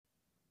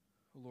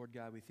Oh, Lord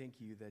God, we thank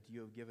you that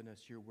you have given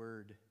us your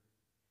word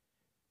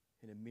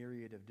in a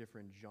myriad of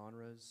different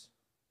genres.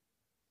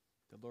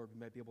 That, Lord, we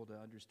might be able to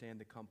understand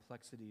the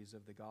complexities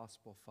of the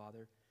gospel,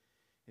 Father,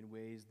 in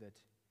ways that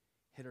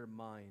hit our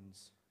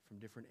minds from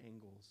different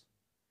angles.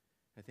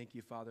 I thank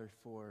you, Father,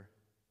 for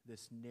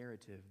this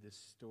narrative, this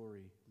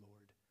story,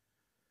 Lord,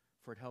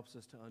 for it helps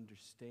us to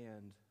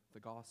understand the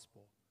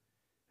gospel.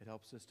 It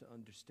helps us to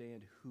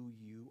understand who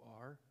you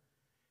are.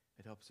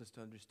 It helps us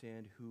to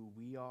understand who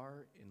we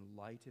are in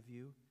light of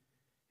you.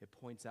 It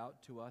points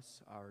out to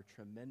us our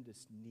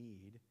tremendous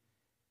need,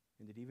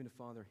 and it even,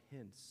 Father,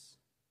 hints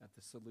at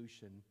the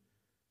solution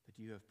that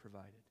you have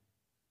provided.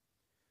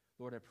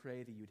 Lord, I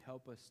pray that you'd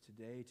help us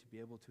today to be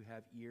able to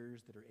have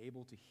ears that are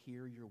able to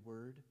hear your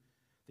word,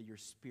 that your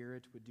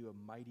Spirit would do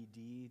a mighty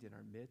deed in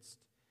our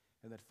midst,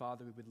 and that,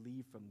 Father, we would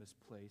leave from this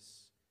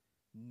place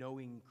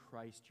knowing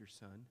Christ, your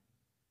Son,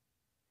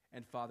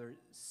 and, Father,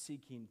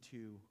 seeking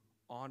to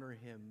honor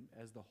him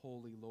as the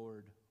Holy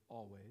Lord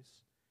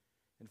always,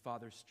 and,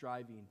 Father,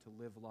 striving to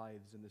live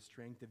lives in the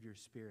strength of your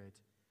Spirit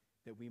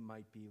that we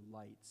might be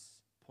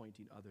lights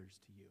pointing others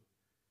to you.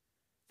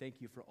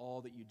 Thank you for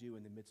all that you do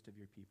in the midst of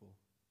your people,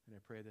 and I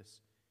pray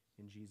this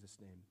in Jesus'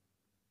 name.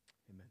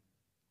 Amen.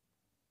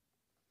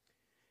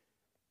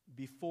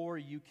 Before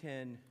you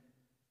can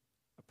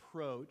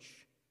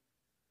approach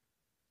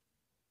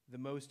the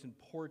most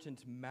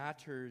important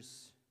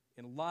matters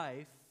in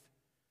life,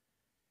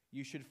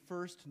 you should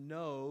first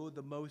know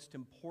the most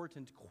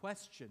important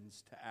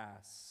questions to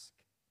ask.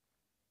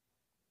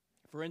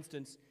 For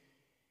instance,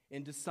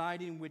 in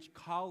deciding which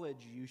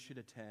college you should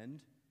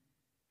attend,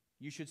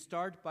 you should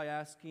start by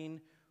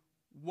asking,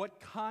 what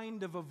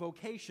kind of a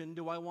vocation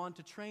do I want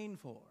to train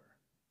for?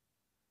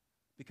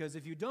 Because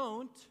if you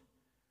don't,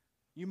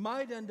 you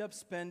might end up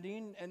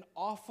spending an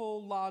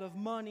awful lot of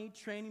money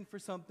training for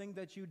something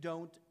that you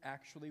don't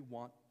actually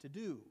want to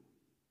do.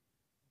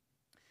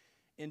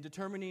 In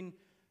determining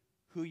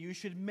who you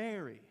should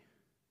marry,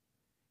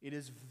 it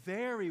is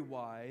very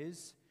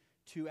wise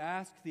to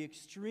ask the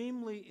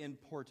extremely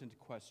important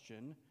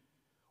question,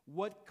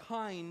 what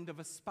kind of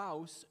a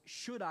spouse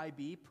should I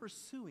be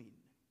pursuing?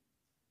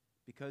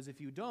 Because if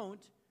you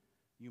don't,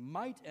 you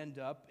might end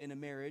up in a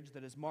marriage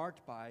that is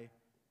marked by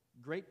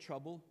great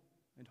trouble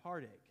and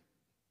heartache.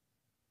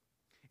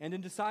 And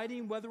in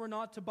deciding whether or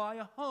not to buy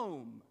a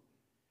home,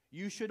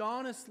 you should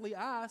honestly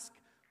ask,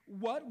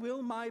 what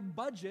will my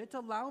budget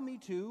allow me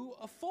to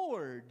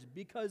afford?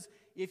 Because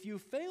if you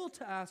fail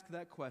to ask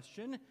that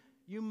question,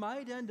 you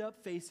might end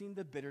up facing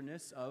the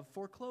bitterness of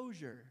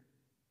foreclosure.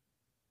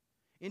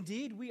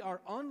 Indeed, we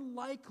are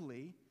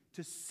unlikely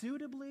to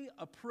suitably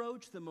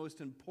approach the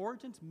most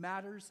important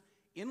matters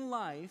in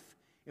life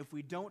if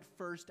we don't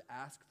first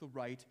ask the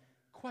right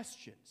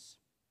questions.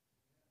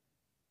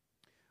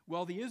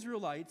 Well, the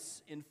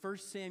Israelites in 1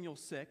 Samuel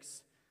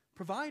 6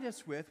 provide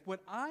us with what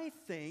I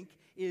think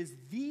is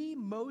the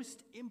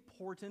most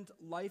important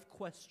life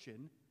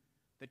question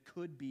that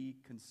could be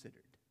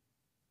considered.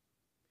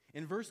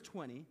 In verse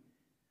 20,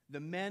 the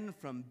men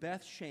from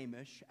Beth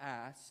Shemesh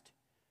asked,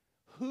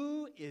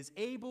 who is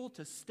able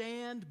to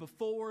stand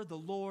before the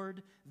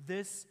Lord,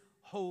 this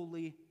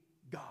holy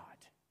God?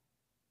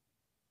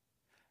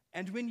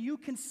 And when you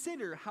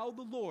consider how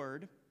the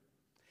Lord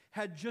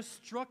had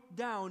just struck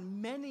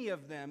down many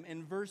of them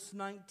in verse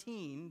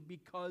 19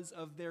 because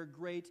of their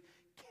great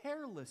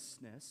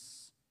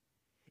carelessness,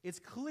 it's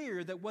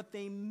clear that what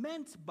they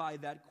meant by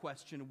that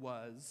question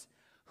was,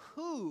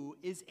 who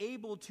is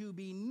able to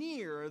be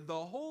near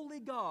the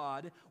holy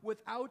God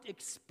without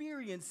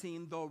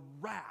experiencing the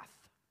wrath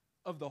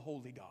of the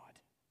holy God?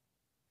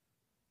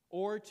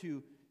 Or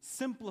to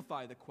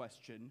simplify the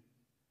question,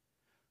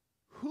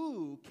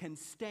 who can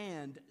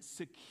stand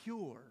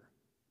secure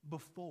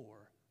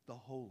before the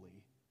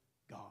holy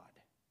God?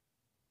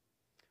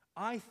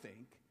 I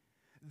think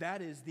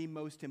that is the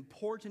most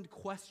important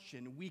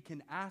question we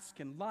can ask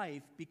in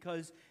life,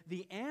 because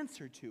the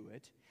answer to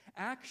it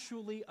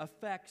actually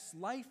affects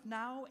life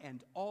now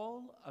and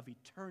all of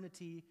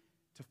eternity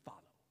to follow.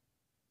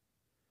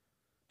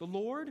 The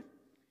Lord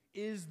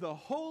is the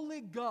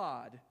holy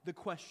God, the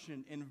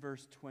question in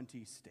verse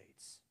 20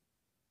 states.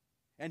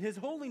 And his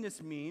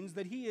holiness means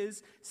that he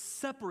is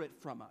separate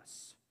from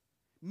us,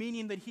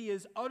 meaning that he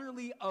is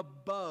utterly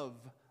above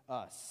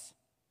us.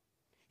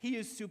 He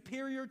is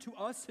superior to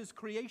us, his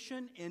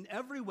creation, in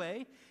every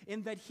way,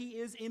 in that he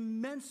is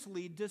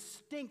immensely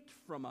distinct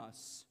from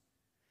us,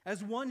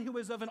 as one who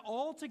is of an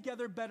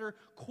altogether better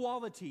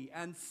quality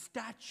and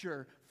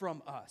stature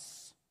from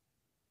us.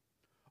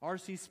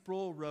 R.C.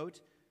 Sproul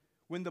wrote,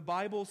 when the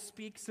Bible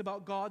speaks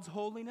about God's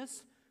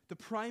holiness, the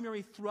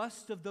primary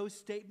thrust of those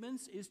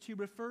statements is to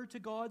refer to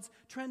God's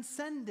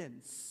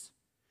transcendence,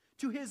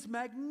 to his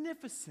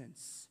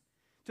magnificence,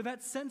 to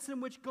that sense in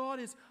which God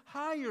is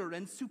higher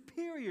and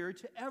superior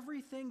to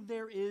everything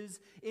there is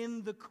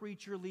in the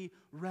creaturely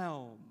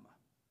realm.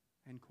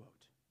 End quote.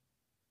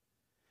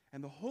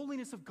 And the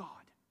holiness of God,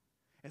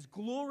 as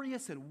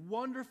glorious and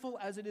wonderful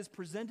as it is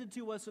presented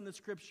to us in the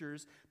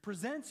Scriptures,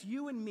 presents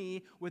you and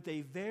me with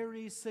a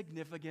very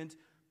significant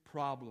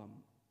problem.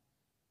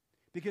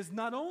 Because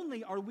not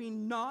only are we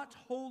not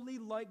holy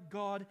like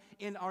God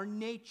in our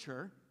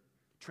nature,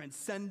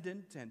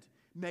 transcendent and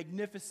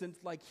magnificent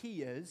like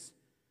He is,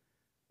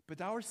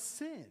 but our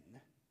sin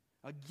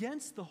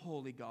against the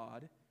holy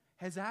God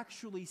has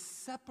actually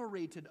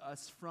separated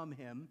us from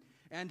Him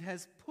and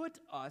has put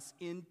us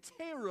in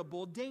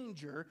terrible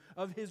danger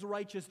of His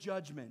righteous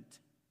judgment.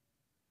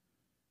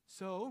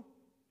 So,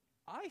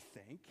 I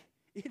think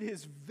it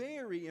is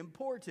very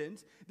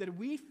important that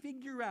we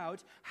figure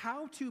out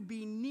how to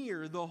be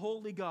near the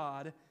holy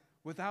God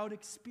without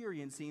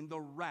experiencing the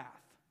wrath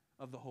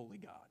of the holy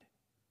God.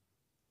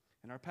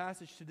 In our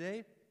passage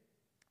today,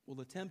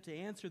 we'll attempt to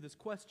answer this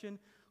question: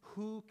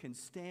 who can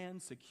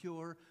stand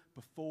secure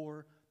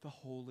before the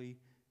holy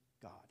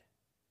God?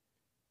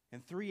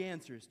 And 3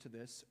 answers to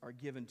this are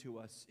given to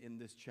us in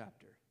this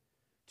chapter.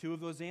 2 of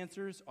those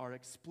answers are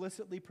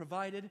explicitly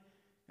provided,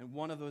 and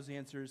 1 of those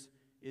answers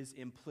is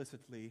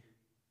implicitly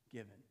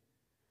given.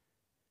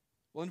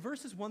 Well, in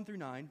verses 1 through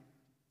 9,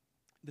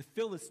 the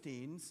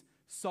Philistines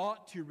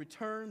sought to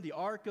return the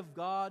ark of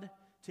God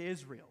to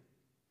Israel,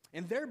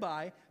 and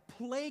thereby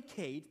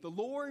placate the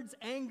Lord's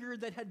anger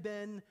that had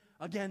been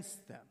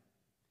against them.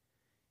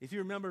 If you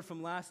remember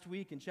from last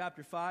week in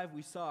chapter 5,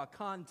 we saw a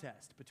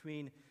contest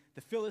between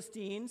the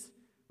Philistines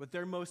with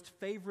their most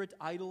favorite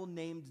idol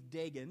named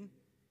Dagon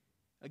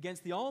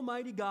against the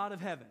Almighty God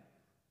of heaven.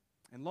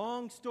 And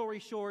long story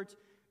short,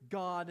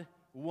 God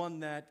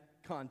won that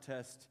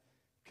contest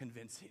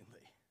convincingly.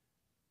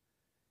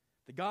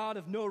 The God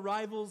of no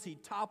rivals, He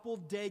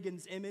toppled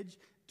Dagon's image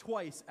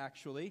twice,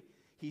 actually.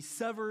 He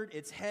severed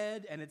its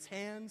head and its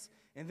hands,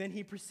 and then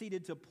He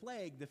proceeded to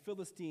plague the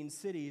Philistine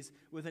cities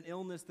with an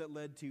illness that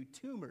led to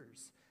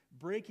tumors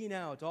breaking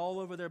out all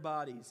over their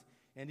bodies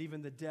and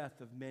even the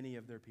death of many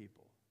of their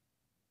people.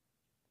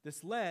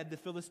 This led the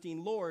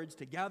Philistine lords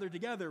to gather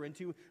together and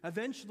to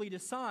eventually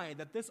decide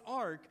that this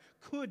ark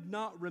could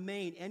not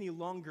remain any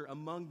longer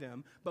among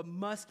them, but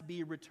must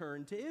be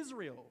returned to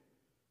Israel.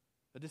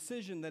 A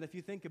decision that, if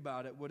you think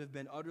about it, would have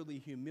been utterly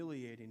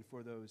humiliating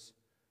for those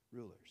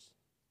rulers.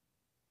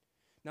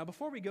 Now,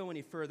 before we go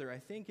any further, I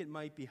think it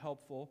might be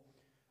helpful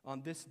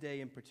on this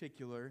day in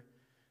particular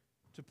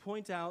to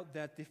point out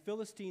that the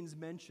Philistines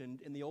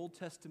mentioned in the Old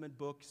Testament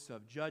books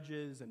of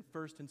Judges and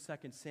 1st and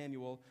 2nd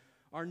Samuel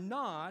are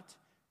not,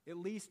 at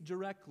least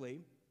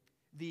directly,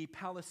 the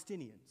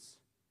Palestinians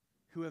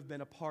who have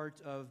been a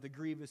part of the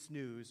grievous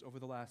news over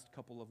the last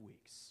couple of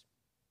weeks.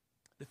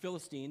 The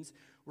Philistines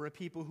were a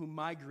people who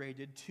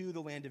migrated to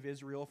the land of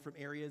Israel from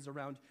areas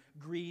around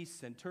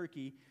Greece and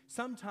Turkey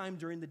sometime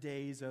during the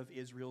days of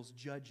Israel's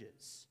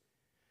judges.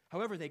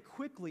 However, they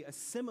quickly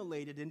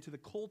assimilated into the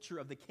culture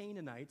of the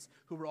Canaanites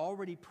who were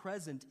already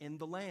present in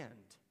the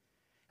land.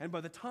 And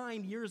by the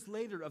time, years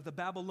later, of the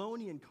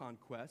Babylonian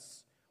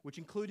conquests, which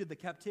included the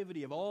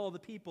captivity of all the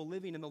people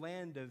living in the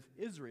land of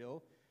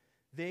Israel,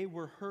 they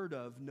were heard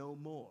of no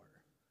more.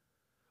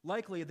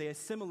 Likely, they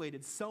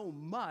assimilated so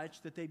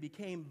much that they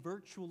became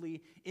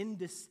virtually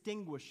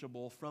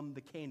indistinguishable from the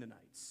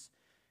Canaanites.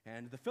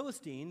 And the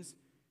Philistines,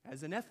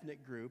 as an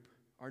ethnic group,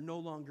 are no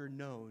longer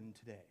known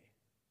today.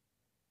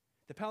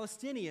 The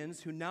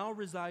Palestinians who now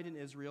reside in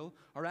Israel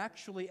are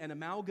actually an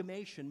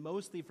amalgamation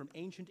mostly from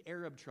ancient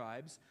Arab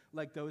tribes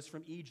like those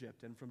from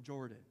Egypt and from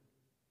Jordan.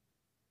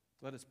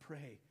 Let us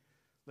pray.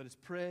 Let us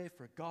pray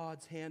for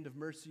God's hand of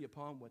mercy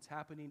upon what's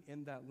happening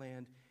in that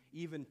land,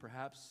 even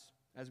perhaps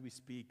as we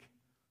speak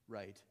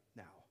right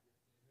now.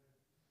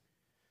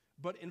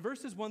 But in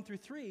verses 1 through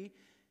 3,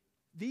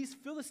 these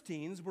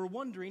Philistines were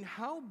wondering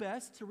how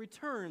best to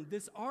return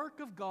this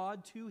ark of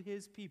God to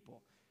His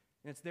people.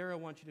 And it's there I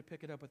want you to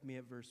pick it up with me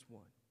at verse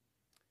 1.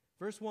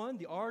 Verse 1,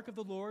 the ark of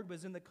the Lord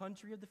was in the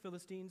country of the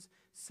Philistines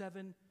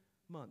 7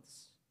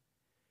 months.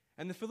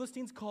 And the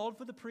Philistines called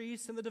for the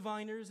priests and the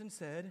diviners and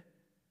said,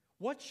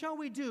 "What shall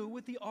we do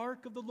with the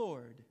ark of the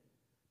Lord?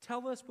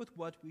 Tell us with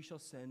what we shall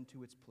send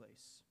to its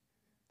place."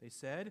 They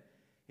said,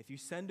 "If you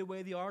send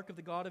away the ark of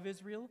the God of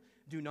Israel,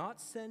 do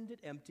not send it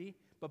empty,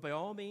 but by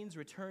all means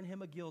return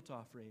Him a guilt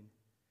offering.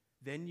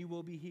 Then you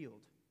will be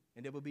healed,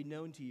 and it will be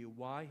known to you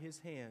why His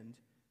hand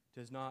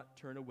does not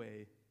turn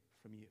away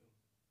from you."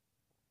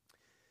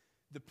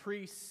 The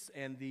priests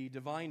and the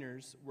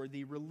diviners were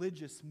the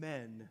religious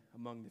men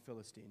among the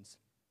Philistines,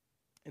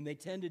 and they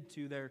tended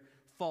to their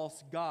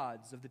false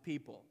gods of the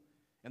people.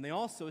 And they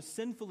also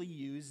sinfully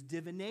used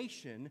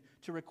divination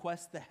to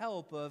request the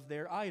help of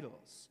their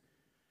idols.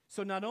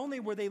 So not only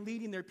were they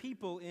leading their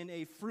people in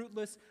a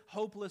fruitless,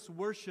 hopeless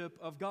worship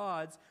of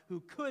gods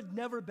who could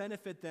never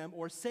benefit them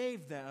or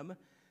save them,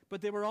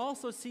 but they were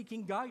also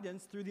seeking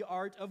guidance through the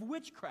art of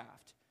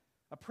witchcraft,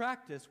 a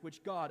practice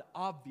which God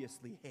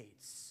obviously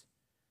hates.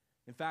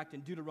 In fact,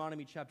 in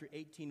Deuteronomy chapter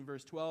 18,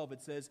 verse 12,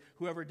 it says,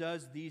 "Whoever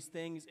does these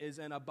things is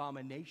an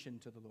abomination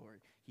to the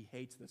Lord." He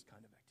hates this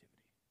kind of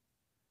activity.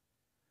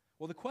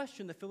 Well, the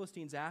question the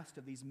Philistines asked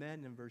of these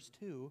men in verse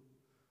 2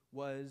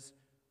 was,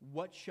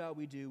 what shall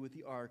we do with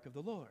the ark of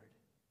the Lord?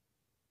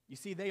 You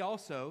see, they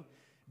also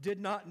did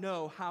not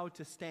know how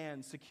to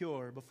stand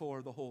secure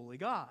before the holy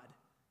God.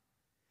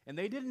 And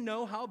they didn't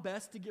know how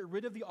best to get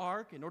rid of the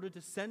ark in order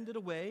to send it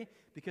away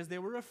because they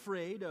were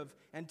afraid of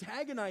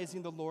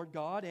antagonizing the Lord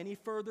God any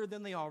further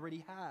than they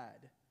already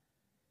had.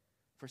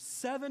 For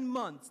 7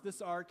 months,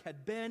 this ark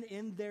had been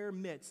in their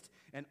midst,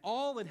 and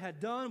all it had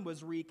done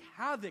was wreak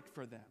havoc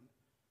for them.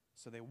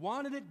 So they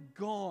wanted it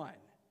gone.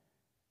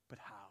 But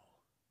how?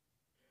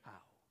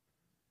 How?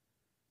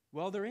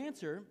 Well, their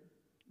answer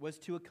was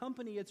to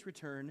accompany its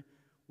return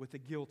with a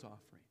guilt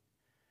offering.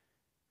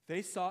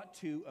 They sought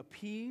to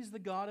appease the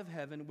God of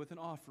heaven with an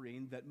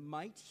offering that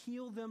might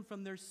heal them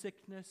from their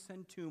sickness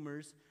and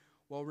tumors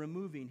while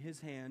removing his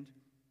hand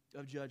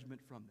of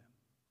judgment from them.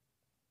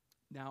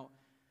 Now,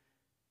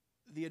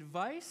 the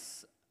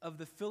advice of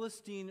the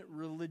Philistine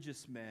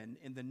religious men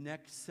in the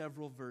next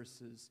several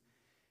verses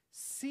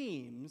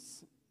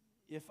seems,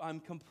 if I'm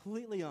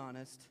completely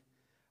honest,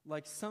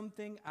 like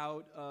something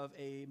out of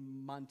a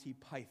Monty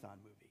Python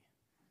movie.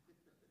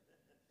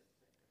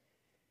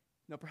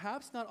 Now,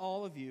 perhaps not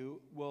all of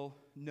you will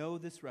know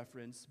this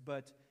reference,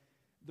 but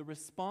the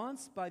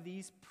response by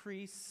these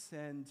priests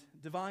and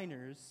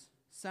diviners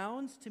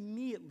sounds, to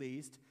me at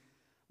least,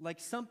 like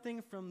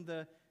something from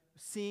the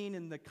scene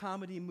in the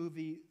comedy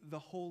movie The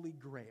Holy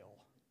Grail,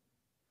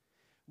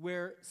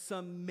 where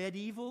some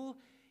medieval,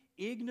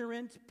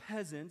 ignorant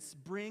peasants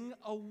bring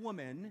a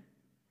woman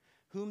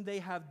whom they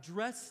have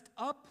dressed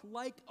up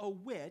like a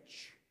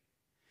witch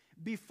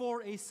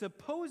before a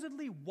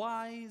supposedly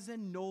wise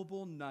and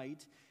noble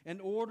knight in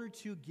order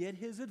to get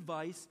his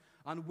advice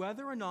on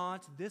whether or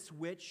not this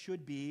witch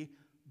should be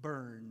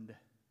burned.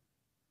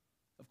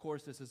 Of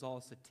course, this is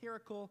all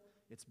satirical.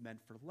 It's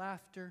meant for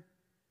laughter.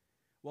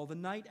 Well, the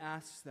knight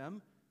asks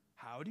them,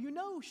 "How do you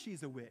know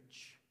she's a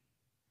witch?"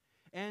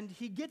 And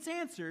he gets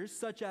answers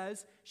such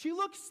as, "She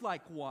looks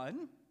like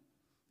one,"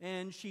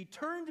 and "She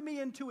turned me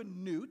into a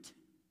newt."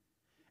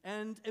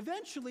 And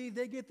eventually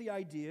they get the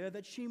idea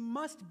that she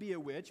must be a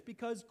witch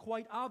because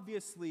quite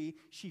obviously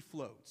she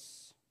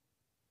floats.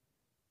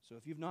 So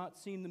if you've not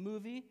seen the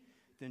movie,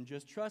 then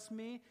just trust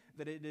me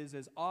that it is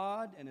as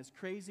odd and as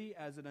crazy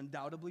as it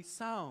undoubtedly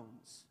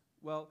sounds.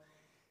 Well,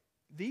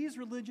 these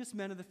religious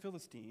men of the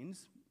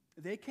Philistines,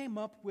 they came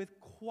up with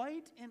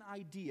quite an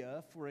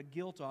idea for a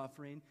guilt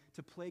offering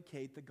to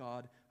placate the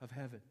God of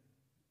heaven.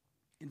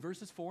 In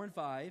verses 4 and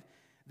 5,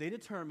 they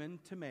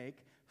determined to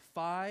make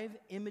 5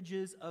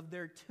 images of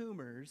their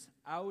tumors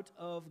out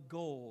of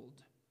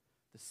gold,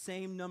 the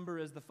same number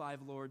as the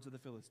 5 lords of the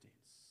Philistines.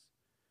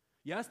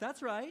 Yes,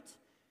 that's right.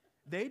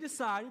 They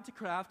decided to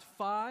craft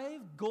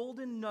 5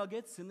 golden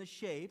nuggets in the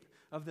shape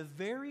of the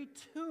very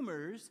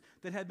tumors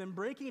that had been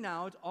breaking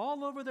out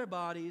all over their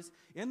bodies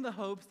in the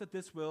hopes that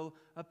this will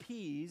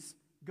appease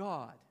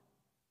God.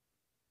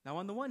 Now,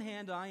 on the one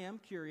hand, I am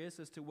curious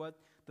as to what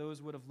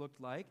those would have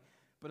looked like.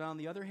 But on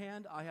the other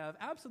hand, I have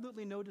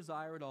absolutely no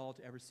desire at all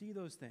to ever see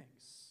those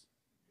things.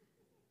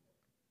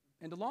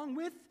 And along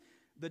with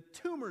the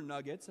tumor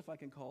nuggets, if I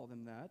can call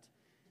them that,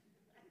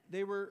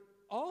 they were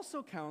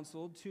also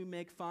counseled to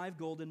make 5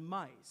 golden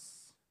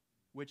mice,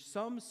 which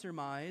some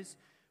surmise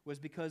was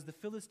because the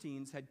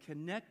Philistines had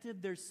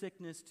connected their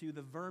sickness to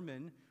the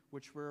vermin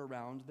which were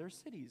around their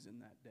cities in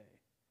that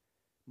day,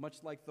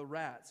 much like the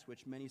rats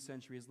which many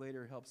centuries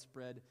later helped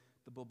spread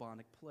the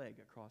bubonic plague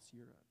across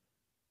Europe.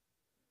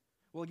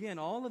 Well, again,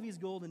 all of these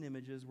golden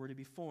images were to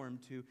be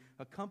formed to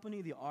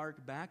accompany the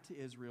ark back to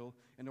Israel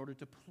in order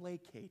to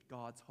placate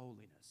God's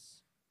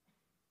holiness.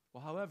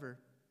 Well, however,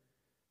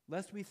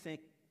 lest we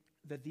think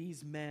that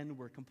these men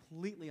were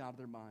completely out of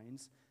their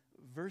minds,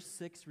 verse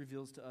 6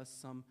 reveals to us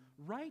some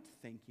right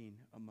thinking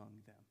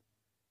among them,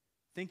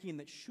 thinking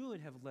that should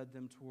have led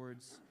them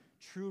towards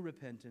true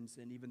repentance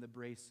and even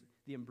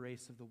the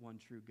embrace of the one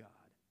true God.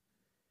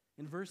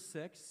 In verse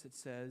 6, it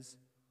says,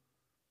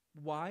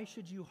 "Why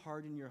should you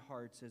harden your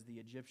hearts as the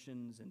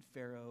Egyptians and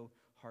Pharaoh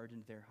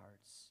hardened their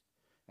hearts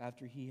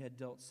after he had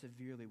dealt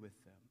severely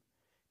with them?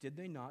 Did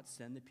they not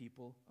send the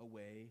people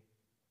away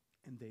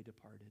and they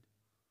departed?"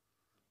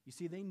 You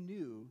see, they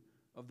knew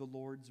of the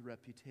Lord's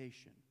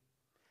reputation,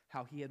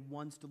 how he had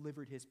once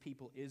delivered his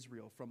people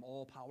Israel from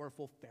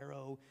all-powerful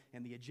Pharaoh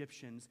and the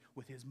Egyptians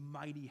with his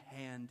mighty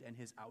hand and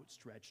his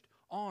outstretched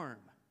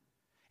arm.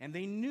 And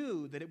they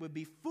knew that it would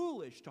be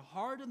foolish to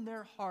harden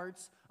their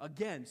hearts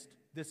against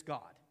this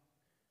God.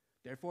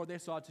 Therefore, they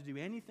sought to do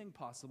anything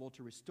possible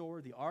to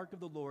restore the ark of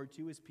the Lord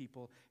to his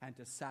people and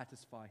to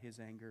satisfy his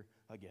anger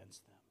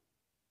against them.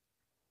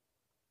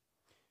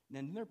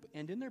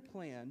 And in their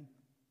plan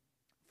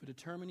for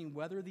determining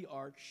whether the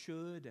ark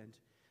should and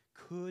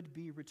could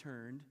be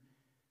returned,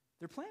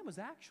 their plan was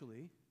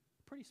actually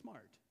pretty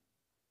smart.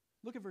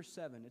 Look at verse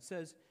 7. It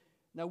says,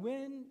 Now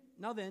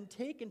then,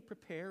 take and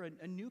prepare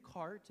a new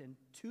cart and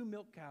 2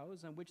 milk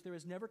cows on which there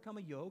has never come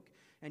a yoke,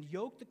 and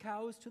yoke the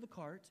cows to the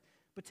cart,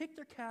 but take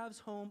their calves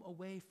home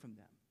away from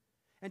them.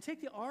 And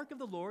take the ark of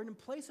the Lord and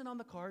place it on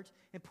the cart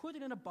and put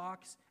it in a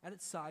box at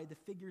its side, the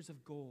figures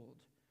of gold,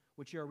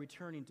 which you are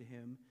returning to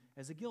him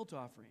as a guilt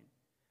offering.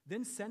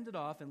 Then send it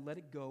off and let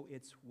it go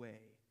its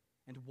way,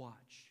 and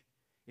watch.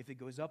 If it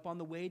goes up on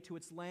the way to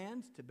its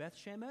land, to Beth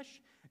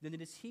Shemesh, then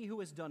it is he who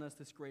has done us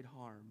this great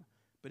harm.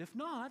 But if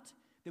not,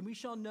 then we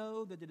shall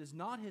know that it is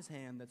not his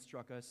hand that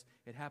struck us.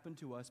 It happened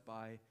to us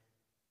by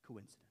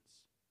coincidence.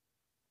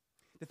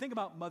 The thing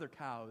about mother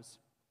cows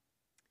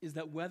is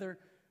that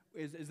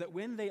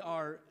when they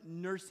are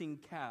nursing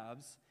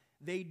calves,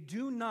 they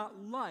do not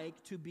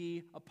like to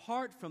be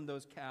apart from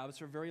those calves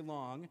for very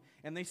long,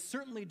 and they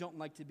certainly don't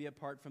like to be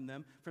apart from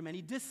them from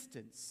any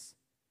distance.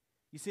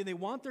 You see, they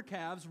want their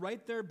calves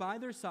right there by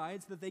their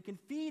sides so that they can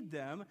feed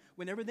them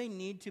whenever they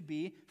need to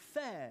be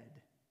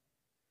fed.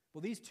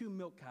 Well, these two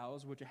milk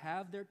cows were to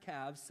have their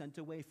calves sent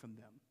away from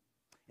them.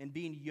 And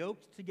being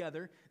yoked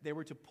together, they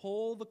were to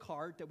pull the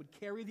cart that would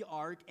carry the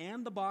ark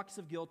and the box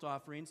of guilt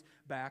offerings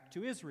back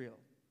to Israel.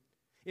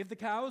 If the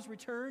cows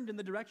returned in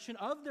the direction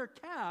of their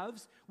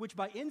calves, which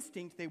by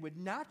instinct they would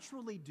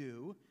naturally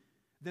do,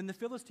 then the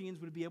Philistines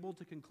would be able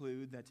to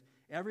conclude that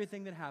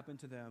everything that happened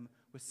to them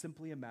was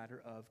simply a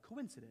matter of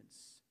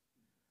coincidence.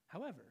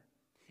 However,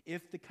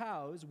 if the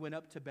cows went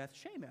up to Beth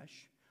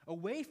Shemesh,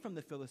 away from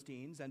the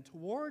Philistines and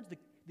towards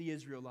the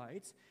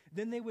Israelites,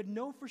 then they would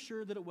know for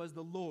sure that it was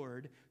the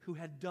Lord who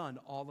had done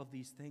all of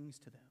these things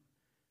to them.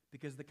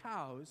 Because the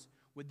cows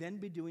would then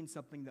be doing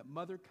something that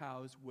mother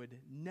cows would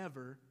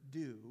never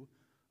do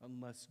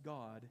unless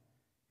God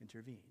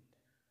intervened.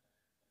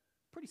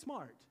 Pretty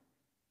smart.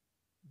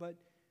 But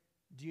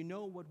do you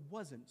know what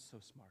wasn't so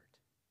smart?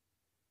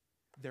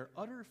 Their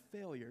utter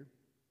failure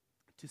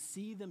to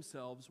see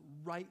themselves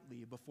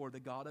rightly before the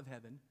God of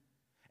heaven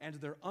and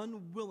their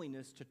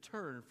unwillingness to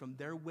turn from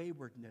their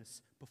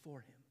waywardness before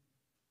him.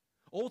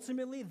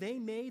 Ultimately, they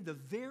made the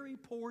very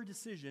poor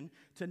decision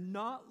to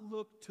not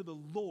look to the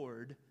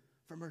Lord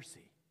for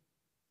mercy.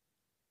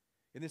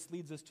 And this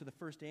leads us to the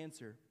first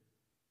answer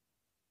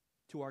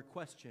to our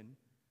question,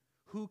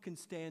 who can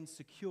stand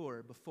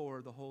secure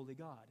before the holy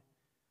God?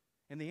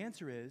 And the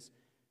answer is,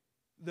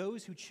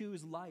 those who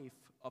choose life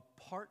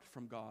apart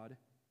from God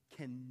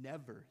can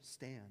never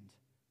stand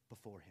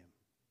before him.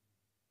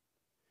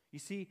 You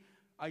see,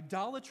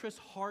 idolatrous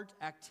heart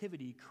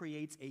activity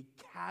creates a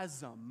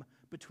chasm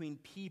between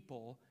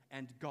people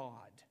and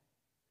God.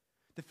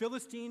 The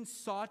Philistines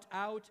sought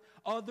out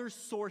other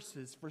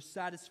sources for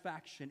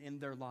satisfaction in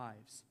their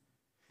lives.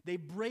 They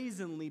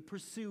brazenly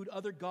pursued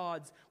other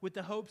gods with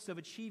the hopes of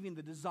achieving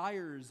the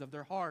desires of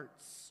their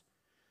hearts.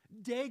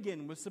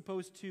 Dagon was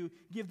supposed to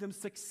give them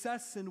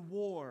success in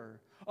war.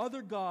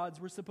 Other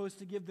gods were supposed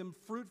to give them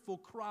fruitful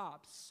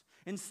crops.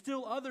 And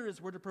still others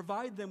were to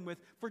provide them with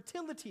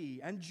fertility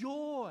and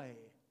joy.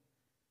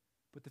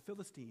 But the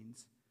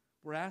Philistines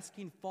were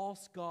asking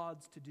false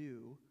gods to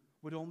do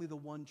what only the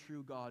one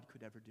true God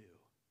could ever do.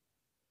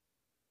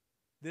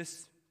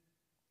 This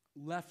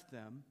left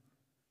them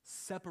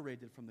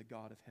separated from the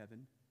God of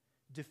heaven,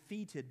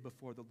 defeated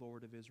before the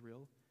Lord of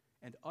Israel,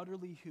 and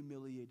utterly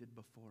humiliated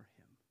before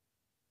him.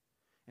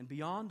 And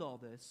beyond all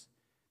this,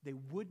 they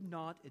would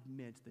not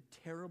admit the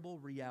terrible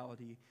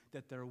reality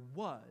that there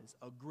was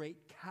a great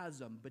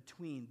chasm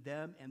between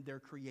them and their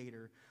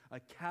Creator, a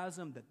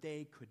chasm that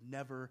they could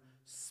never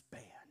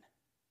span.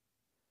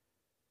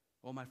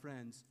 Oh, my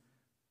friends,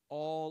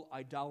 all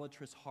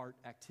idolatrous heart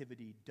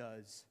activity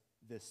does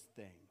this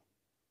thing.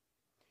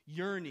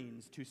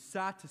 Yearnings to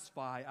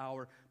satisfy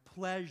our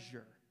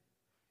pleasure,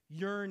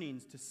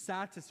 yearnings to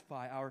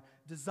satisfy our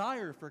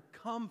desire for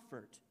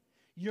comfort,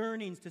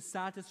 yearnings to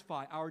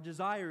satisfy our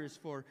desires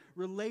for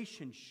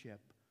relationship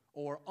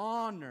or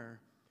honor.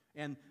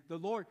 And the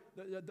Lord,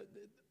 the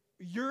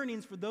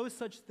yearnings for those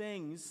such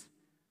things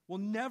will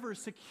never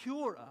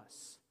secure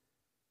us.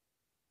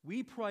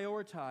 We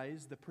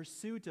prioritize the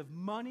pursuit of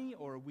money,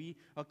 or we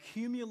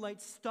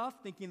accumulate stuff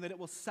thinking that it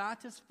will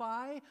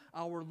satisfy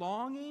our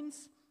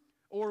longings,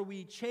 or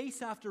we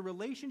chase after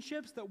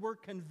relationships that we're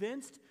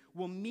convinced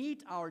will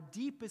meet our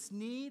deepest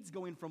needs,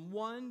 going from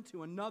one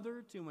to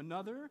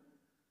another,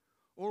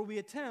 or we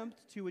attempt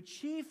to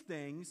achieve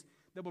things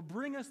that will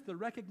bring us the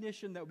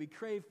recognition that we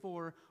crave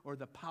for or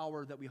the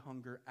power that we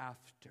hunger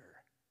after.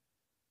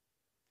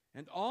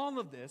 And all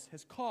of this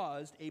has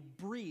caused a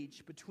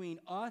breach between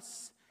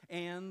us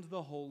and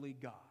the holy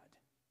God.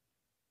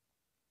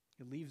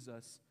 It leaves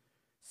us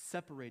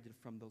separated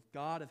from the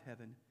God of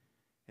heaven,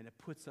 and it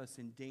puts us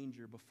in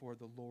danger before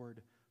the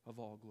Lord of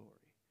all glory.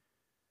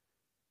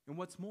 And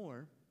what's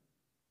more,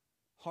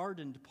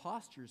 hardened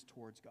postures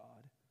towards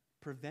God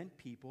prevent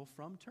people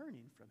from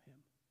turning from him.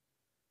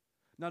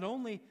 Not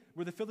only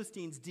were the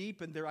Philistines deep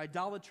in their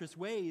idolatrous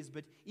ways,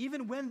 but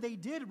even when they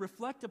did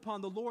reflect upon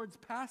the Lord's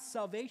past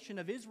salvation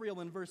of Israel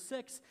in verse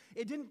 6,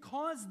 it didn't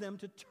cause them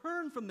to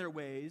turn from their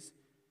ways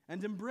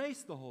and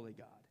embrace the holy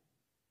God.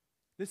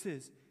 This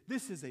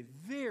is a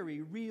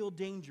very real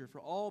danger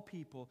for all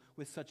people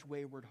with such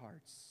wayward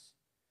hearts,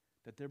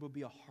 that there will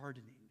be a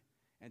hardening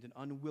and an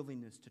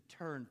unwillingness to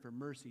turn for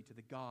mercy to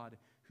the God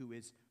who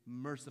is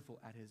merciful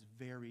at his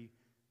very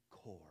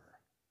core.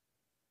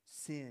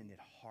 Sin, it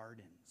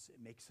hardens.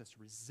 It makes us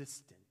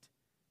resistant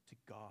to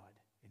God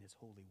in his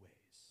holy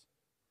ways.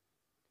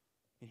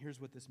 And here's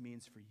what this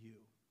means for you.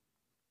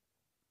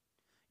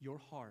 Your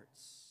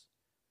hearts,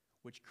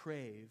 which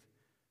crave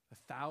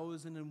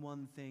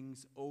 1,001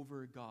 things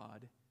over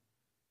God,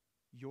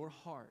 your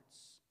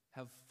hearts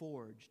have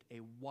forged a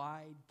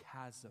wide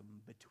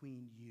chasm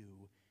between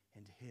you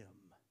and him.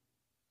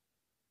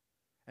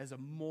 As a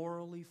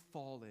morally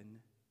fallen,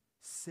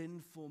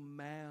 sinful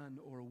man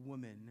or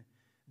woman,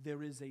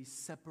 there is a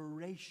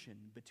separation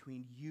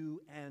between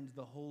you and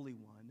the Holy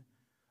One,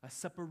 a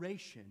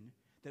separation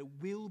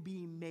that will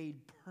be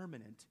made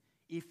permanent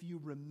if you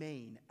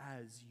remain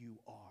as you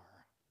are.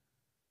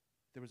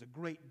 There was a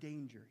great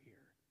danger here.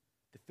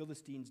 The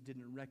Philistines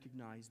didn't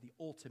recognize the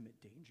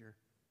ultimate danger,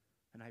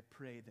 and I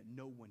pray that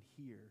no one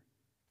here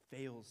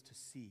fails to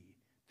see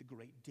the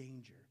great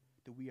danger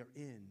that we are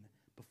in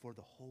before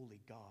the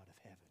holy God of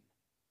heaven.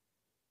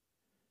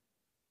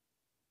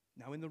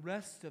 Now, in the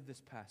rest of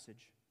this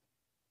passage,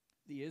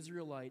 the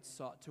Israelites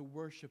sought to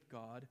worship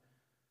God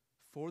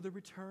for the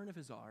return of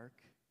his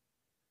ark,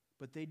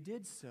 but they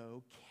did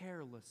so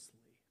carelessly.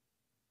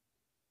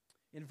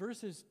 In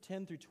verses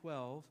 10 through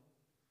 12,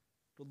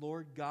 the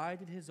Lord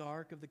guided his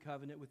ark of the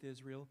covenant with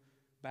Israel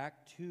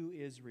back to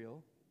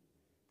Israel.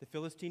 The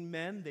Philistine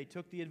men, they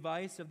took the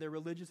advice of their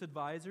religious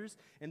advisors,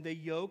 and they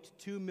yoked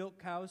 2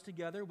 milk cows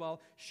together while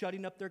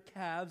shutting up their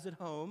calves at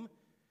home.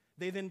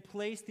 They then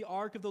placed the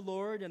ark of the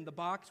Lord and the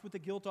box with the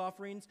guilt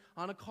offerings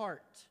on a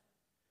cart.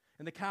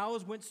 And the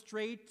cows went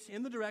straight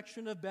in the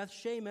direction of Beth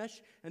Shemesh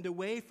and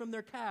away from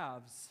their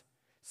calves,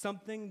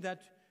 something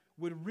that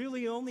would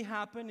really only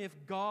happen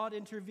if God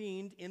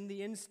intervened in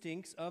the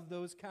instincts of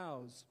those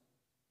cows.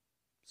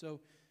 So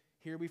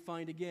here we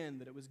find again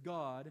that it was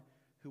God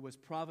who was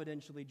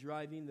providentially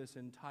driving this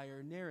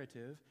entire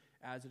narrative,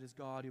 as it is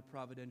God who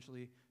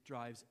providentially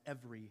drives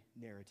every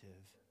narrative.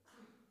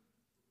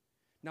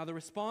 Now, the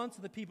response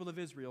of the people of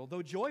Israel,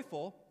 though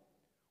joyful,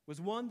 was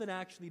one that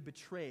actually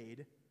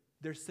betrayed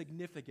their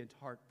significant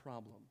heart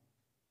problem.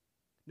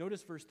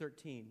 Notice verse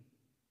 13.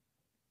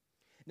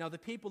 Now, the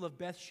people of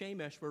Beth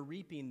Shemesh were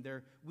reaping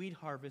their wheat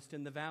harvest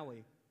in the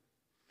valley.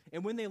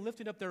 And when they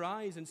lifted up their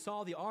eyes and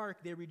saw the ark,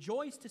 they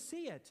rejoiced to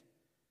see it.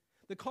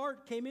 The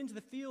cart came into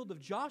the field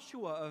of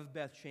Joshua of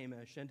Beth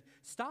Shemesh and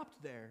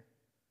stopped there.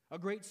 A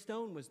great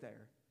stone was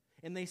there,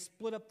 and they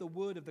split up the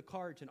wood of the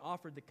cart and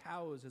offered the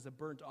cows as a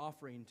burnt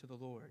offering to the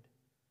Lord.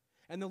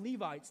 And the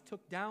Levites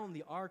took down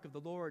the ark of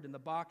the Lord and the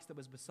box that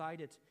was beside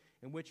it,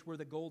 in which were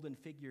the golden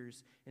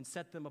figures, and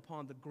set them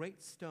upon the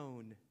great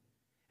stone.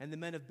 And the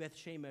men of Beth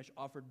Shemesh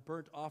offered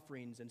burnt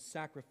offerings and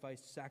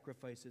sacrificed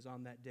sacrifices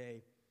on that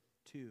day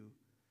to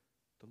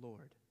the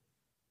Lord.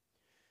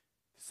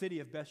 The city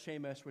of Beth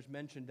Shemesh was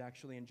mentioned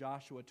actually in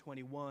Joshua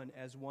 21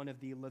 as one of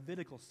the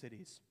Levitical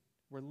cities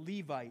where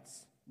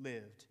Levites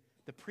lived,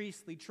 the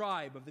priestly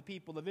tribe of the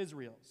people of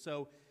Israel.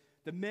 So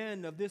the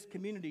men of this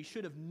community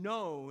should have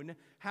known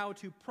how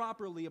to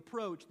properly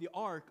approach the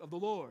ark of the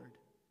Lord.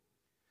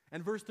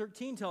 And verse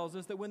 13 tells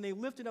us that when they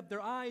lifted up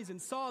their eyes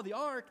and saw the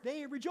ark,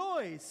 they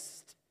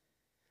rejoiced.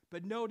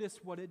 But notice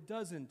what it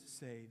doesn't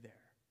say there.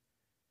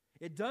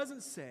 It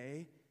doesn't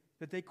say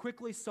that they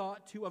quickly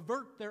sought to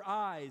avert their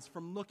eyes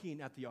from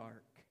looking at the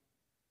ark.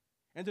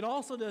 And it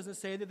also doesn't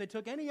say that they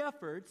took any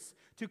efforts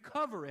to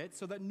cover it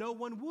so that no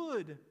one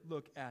would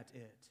look at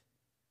it.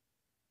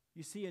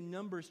 You see, in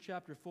Numbers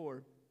chapter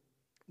 4,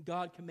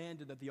 God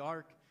commanded that the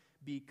ark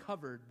be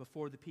covered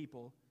before the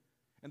people,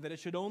 and that it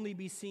should only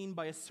be seen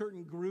by a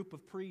certain group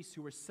of priests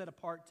who were set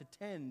apart to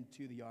tend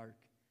to the ark.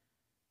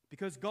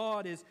 Because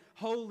God is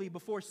holy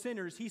before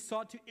sinners, he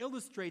sought to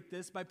illustrate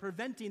this by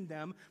preventing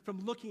them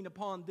from looking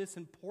upon this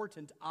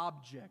important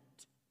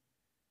object.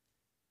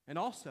 And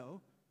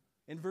also,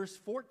 in verse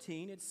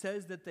 14, it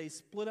says that they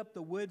split up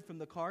the wood from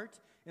the cart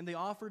and they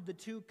offered the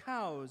 2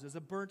 cows as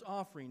a burnt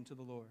offering to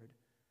the Lord.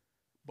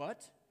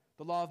 But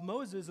the law of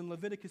Moses in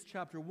Leviticus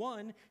chapter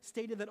 1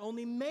 stated that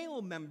only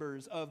male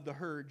members of the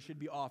herd should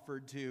be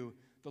offered to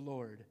the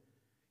Lord.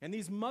 And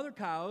these mother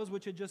cows,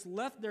 which had just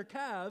left their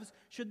calves,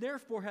 should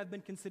therefore have been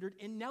considered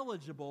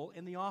ineligible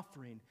in the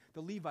offering.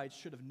 The Levites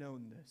should have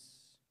known this.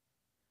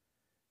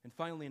 And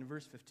finally, in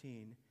verse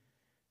 15,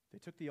 they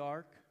took the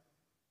ark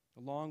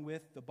along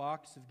with the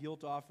box of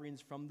guilt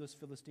offerings from those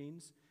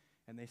Philistines,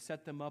 and they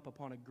set them up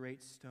upon a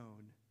great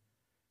stone.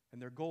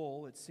 And their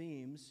goal, it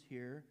seems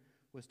here,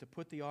 was to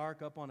put the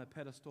ark up on a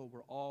pedestal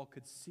where all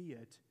could see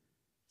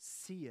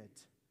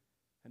it,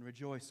 and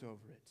rejoice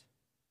over it.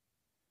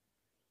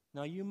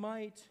 Now, you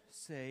might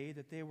say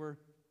that they were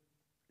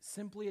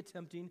simply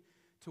attempting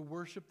to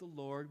worship the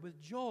Lord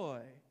with joy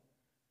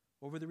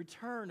over the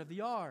return of the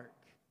ark.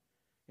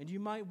 And you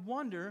might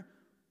wonder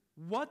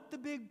what the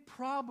big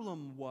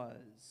problem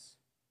was.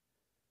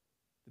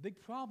 The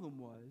big problem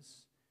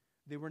was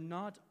they were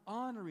not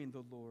honoring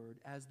the Lord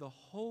as the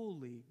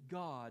holy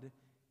God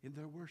in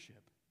their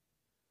worship,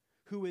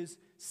 who is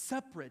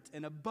separate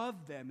and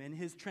above them in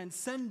his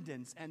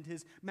transcendence and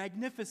his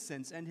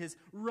magnificence and his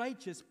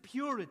righteous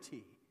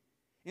purity.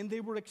 And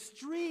they were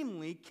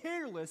extremely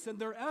careless in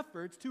their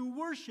efforts to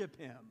worship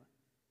him.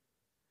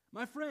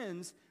 My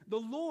friends, the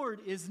Lord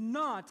is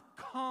not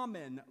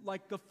common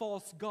like the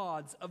false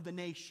gods of the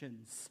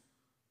nations.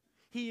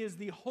 He is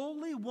the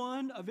Holy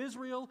One of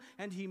Israel,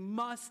 and he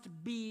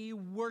must be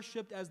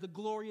worshiped as the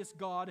glorious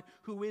God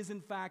who is,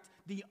 in fact,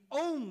 the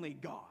only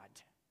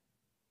God.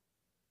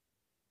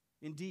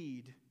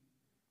 Indeed,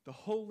 the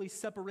holy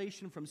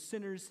separation from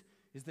sinners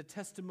is the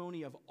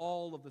testimony of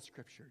all of the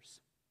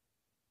Scriptures.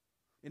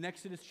 In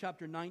Exodus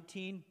chapter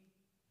 19,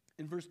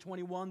 in verse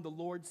 21, the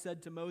Lord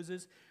said to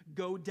Moses,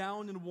 "Go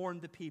down and warn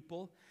the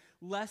people,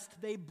 lest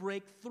they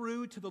break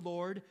through to the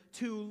Lord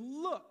to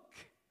look,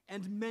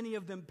 and many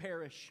of them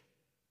perish.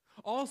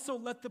 Also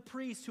let the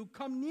priests who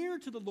come near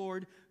to the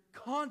Lord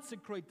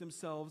consecrate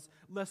themselves,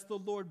 lest the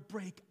Lord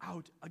break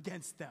out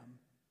against them."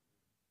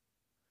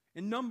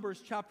 In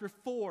Numbers chapter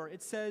 4,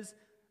 it says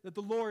that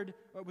the Lord,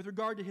 with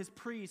regard to his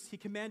priests, he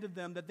commanded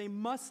them that they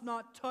must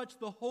not touch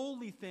the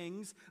holy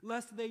things,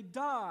 lest they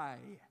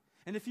die.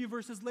 And a few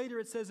verses later,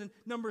 it says in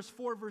Numbers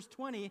 4, verse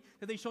 20,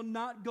 that they shall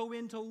not go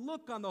in to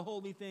look on the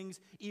holy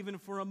things, even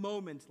for a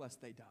moment,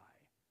 lest they die.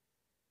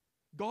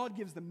 God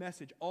gives the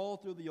message all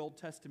through the Old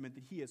Testament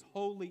that he is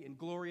holy and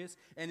glorious,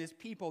 and his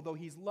people, though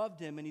he's loved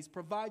him and he's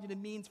provided a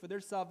means for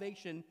their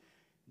salvation,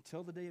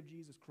 until the day of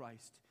Jesus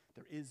Christ,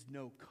 there is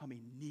no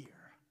coming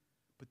near,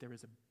 but there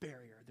is a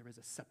barrier, there is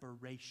a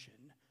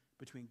separation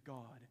between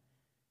God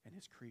and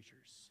his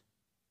creatures.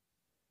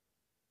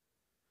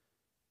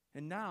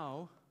 And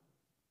now,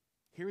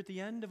 here at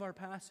the end of our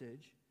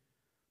passage,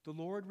 the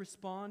Lord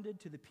responded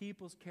to the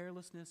people's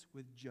carelessness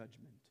with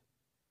judgment,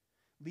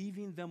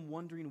 leaving them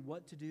wondering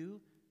what to do,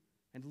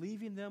 and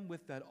leaving them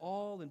with that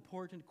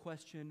all-important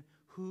question,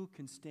 who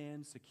can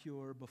stand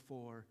secure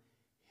before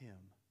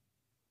him?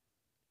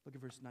 Look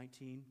at verse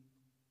 19.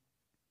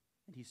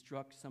 "And he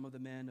struck some of the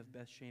men of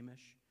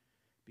Beth-Shemesh,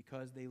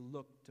 because they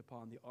looked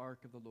upon the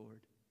ark of the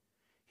Lord.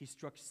 He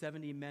struck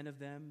 70 men of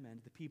them,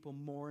 and the people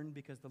mourned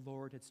because the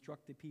Lord had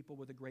struck the people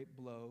with a great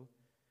blow.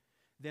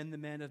 Then the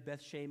men of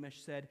Beth-Shemesh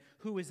said,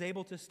 'Who is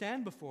able to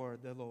stand before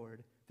the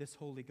Lord, this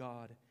holy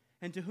God?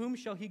 And to whom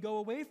shall he go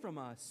away from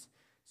us?'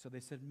 So they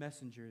sent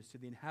messengers to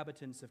the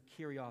inhabitants of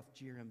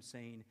Kiriath-Jearim,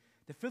 saying,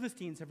 'The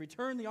Philistines have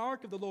returned the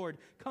ark of the Lord.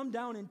 Come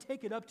down and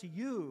take it up to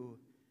you.'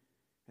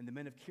 And the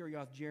men of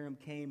Kiriath-Jearim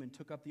came and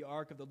took up the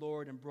ark of the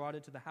Lord and brought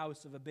it to the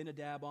house of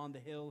Abinadab on the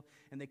hill.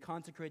 And they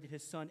consecrated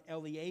his son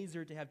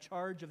Eleazar to have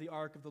charge of the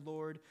ark of the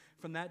Lord.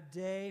 From the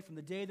day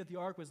that the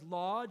ark was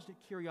lodged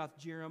at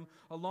Kiriath-Jearim,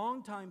 a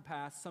long time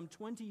passed, some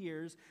 20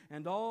 years,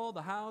 and all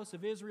the house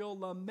of Israel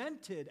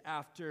lamented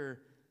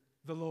after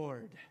the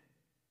Lord."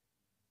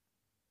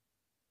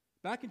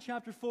 Back in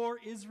chapter 4,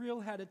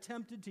 Israel had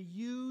attempted to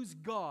use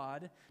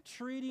God,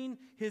 treating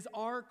his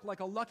ark like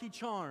a lucky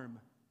charm.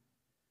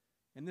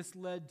 And this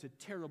led to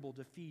terrible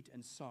defeat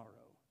and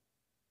sorrow.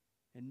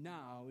 And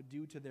now,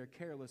 due to their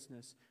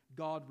carelessness,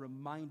 God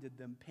reminded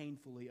them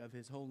painfully of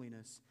his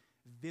holiness,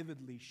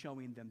 vividly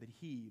showing them that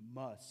he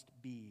must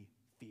be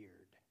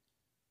feared.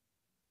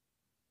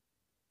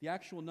 The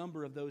actual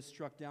number of those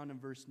struck down in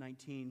verse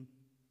 19,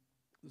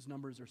 those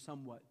numbers are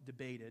somewhat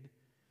debated,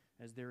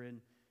 as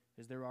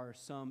there are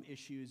some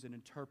issues in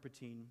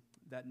interpreting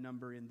that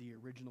number in the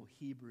original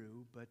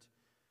Hebrew. But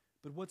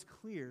what's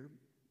clear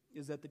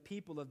is that the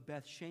people of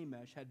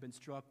Beth-Shemesh had been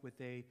struck with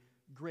a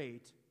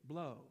great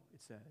blow, it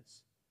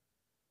says.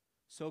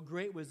 So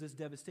great was this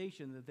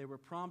devastation that they were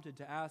prompted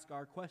to ask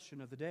our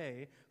question of the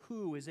day,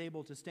 who is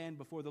able to stand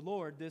before the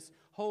Lord, this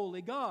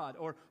holy God?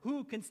 Or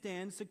who can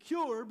stand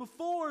secure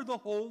before the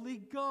holy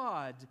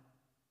God?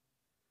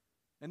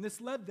 And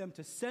this led them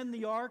to send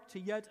the ark to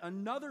yet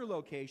another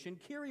location,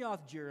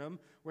 Kiriath-Jearim,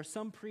 where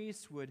some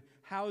priests would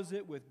house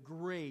it with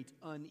great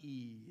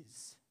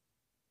unease.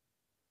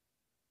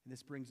 And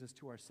this brings us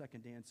to our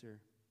second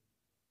answer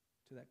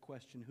to that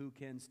question, who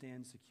can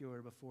stand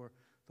secure before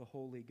the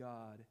holy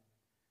God?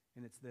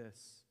 And it's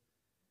this: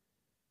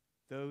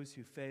 those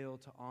who fail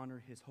to honor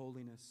his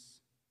holiness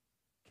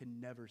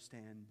can never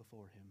stand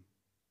before him.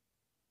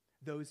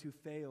 Those who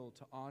fail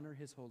to honor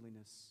his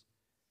holiness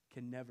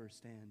can never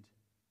stand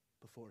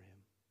before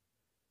him.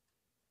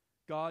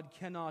 God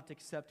cannot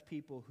accept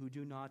people who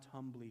do not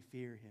humbly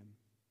fear him.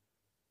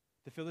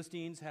 The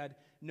Philistines had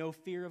no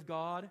fear of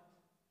God,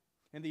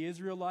 and the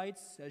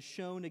Israelites, as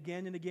shown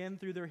again and again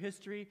through their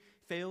history,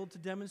 failed to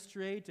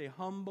demonstrate a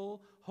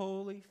humble,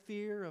 holy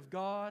fear of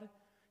God.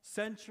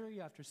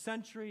 Century after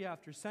century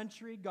after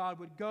century, God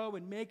would go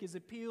and make his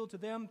appeal to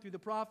them through the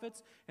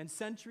prophets, and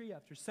century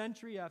after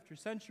century after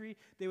century,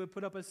 they would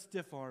put up a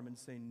stiff arm and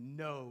say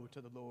no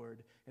to the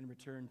Lord and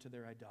return to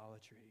their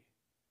idolatry.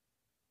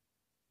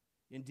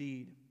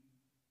 Indeed,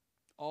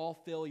 all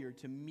failure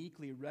to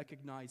meekly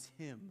recognize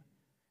him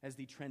as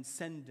the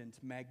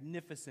transcendent,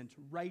 magnificent,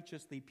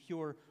 righteously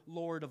pure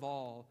Lord of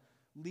all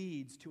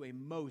leads to a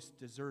most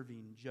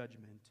deserving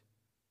judgment.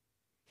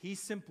 He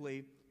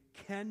simply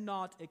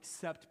cannot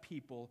accept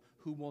people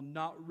who will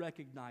not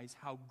recognize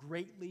how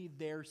greatly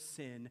their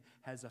sin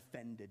has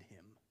offended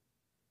him.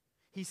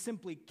 He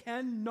simply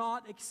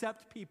cannot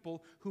accept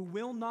people who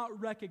will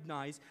not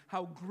recognize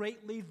how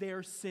greatly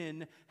their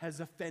sin has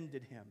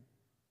offended him.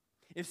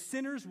 If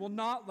sinners will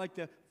not, like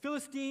the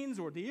Philistines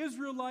or the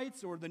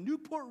Israelites or the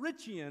Newport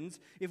Richians,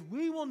 if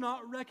we will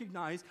not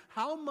recognize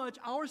how much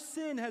our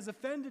sin has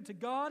offended to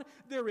God,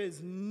 there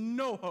is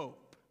no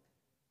hope.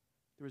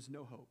 There is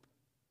no hope.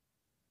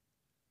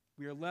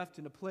 We are left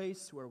in a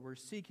place where we're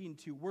seeking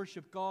to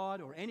worship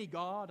God or any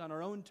God on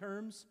our own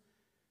terms,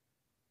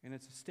 and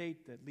it's a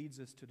state that leads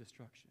us to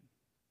destruction.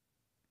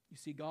 You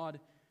see, God,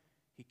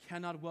 He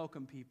cannot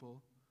welcome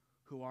people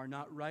who are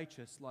not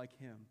righteous like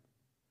Him.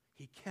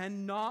 He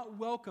cannot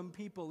welcome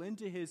people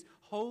into His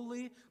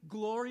holy,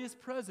 glorious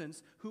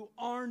presence who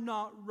are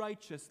not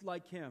righteous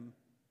like Him.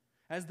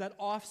 As that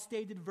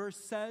oft-stated verse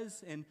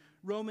says in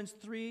Romans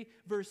 3,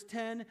 verse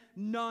 10,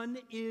 none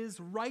is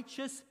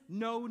righteous,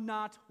 no,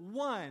 not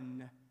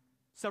one.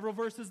 Several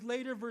verses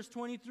later, verse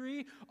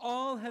 23,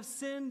 all have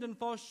sinned and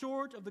fall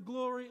short of the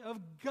glory of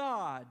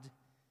God.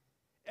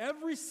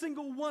 Every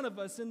single one of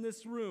us in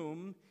this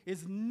room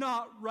is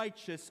not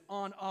righteous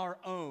on our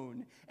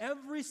own.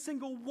 Every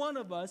single one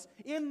of us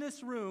in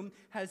this room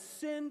has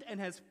sinned and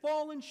has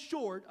fallen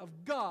short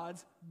of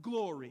God's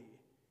glory.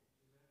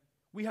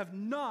 We have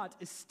not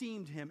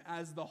esteemed Him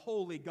as the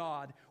holy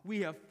God.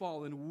 We have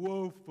fallen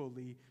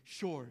woefully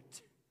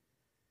short.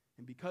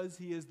 And because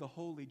He is the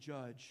holy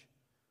judge,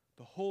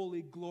 the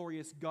holy,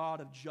 glorious God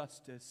of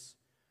justice,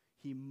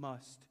 He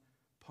must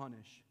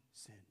punish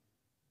sin.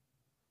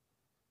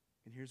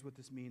 And here's what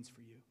this means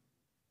for you.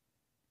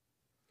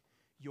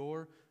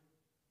 Your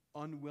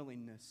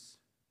unwillingness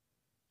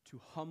to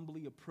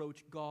humbly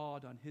approach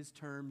God on His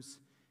terms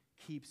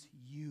keeps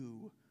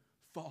you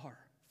far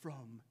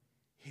from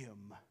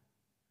Him.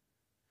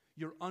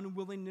 Your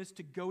unwillingness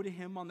to go to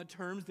Him on the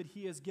terms that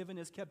He has given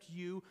has kept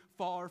you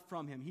far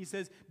from Him. He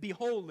says, be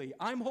holy.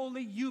 I'm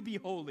holy, you be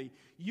holy.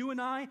 You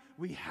and I,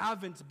 we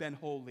haven't been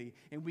holy,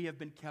 and we have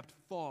been kept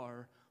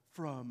far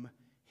from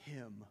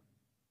Him.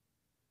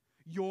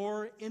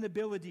 Your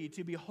inability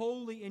to be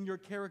holy in your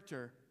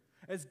character,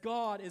 as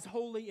God is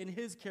holy in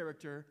His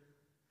character,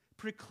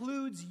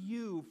 precludes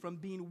you from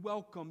being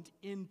welcomed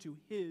into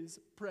His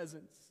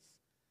presence.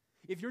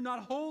 If you're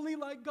not holy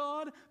like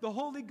God, the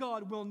holy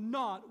God will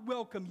not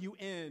welcome you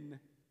in.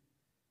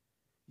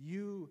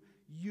 You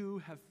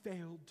have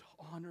failed to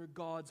honor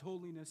God's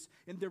holiness,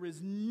 and there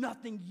is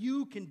nothing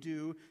you can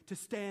do to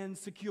stand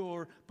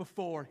secure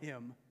before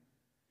Him.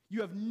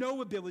 You have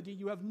no ability,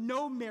 you have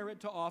no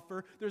merit to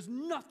offer. There's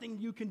nothing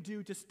you can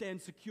do to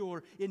stand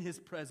secure in His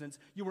presence.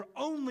 You are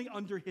only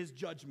under His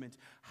judgment.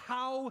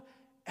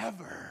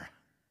 However,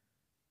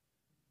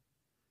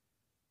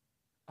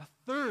 a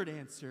third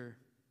answer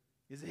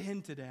is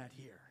hinted at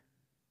here.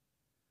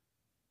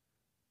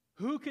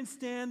 Who can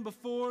stand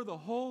before the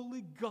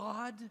holy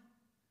God?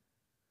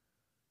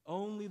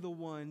 Only the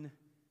one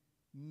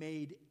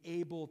made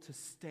able to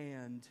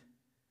stand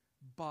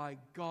by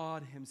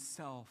God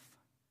Himself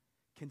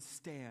can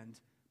stand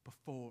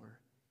before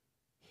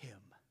Him.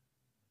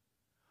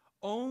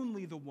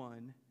 Only the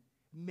one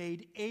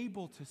made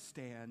able to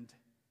stand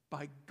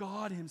by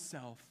God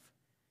Himself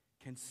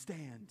can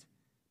stand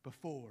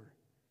before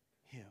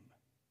Him.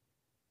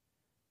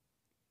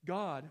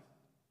 God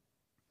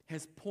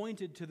has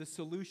pointed to the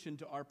solution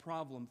to our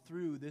problem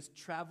through this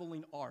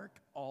traveling ark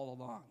all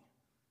along.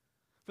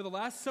 For the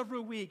last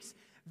several weeks,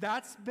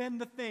 that's been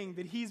the thing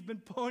that He's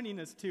been pointing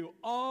us to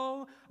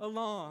all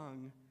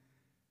along.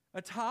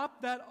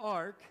 Atop that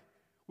ark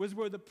was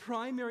where the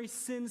primary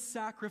sin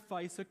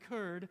sacrifice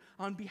occurred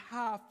on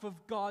behalf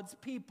of God's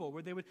people,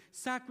 where they would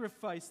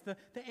sacrifice the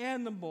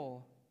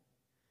animal.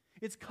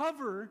 The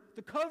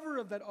cover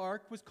of that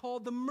ark was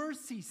called the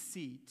mercy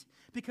seat,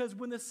 because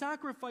when the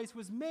sacrifice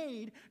was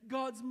made,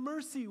 God's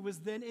mercy was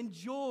then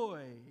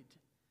enjoyed.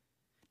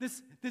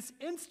 This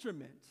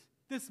instrument,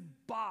 this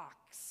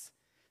box,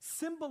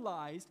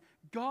 symbolized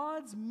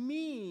God's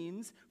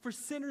means for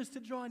sinners to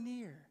draw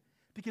near.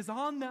 Because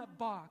on that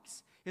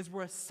box is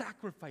where a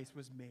sacrifice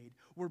was made,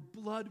 where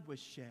blood was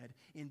shed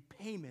in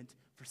payment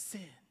for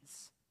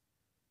sins.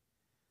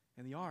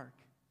 And the ark,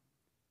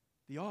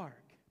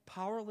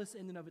 powerless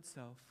in and of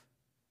itself,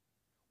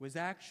 was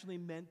actually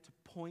meant to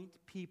point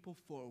people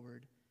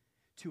forward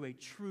to a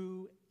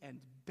true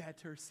and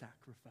better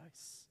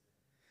sacrifice.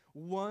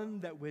 One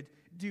that would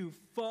do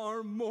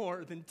far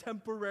more than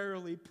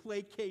temporarily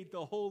placate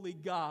the holy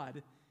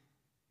God,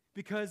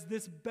 because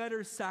this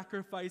better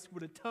sacrifice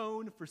would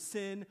atone for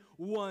sin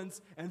once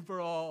and for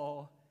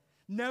all,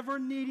 never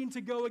needing to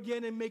go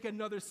again and make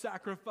another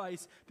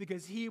sacrifice,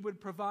 because He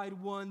would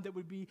provide one that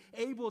would be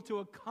able to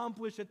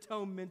accomplish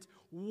atonement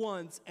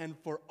once and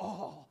for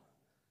all.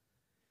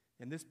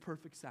 And this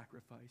perfect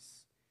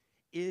sacrifice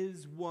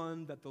is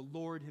one that the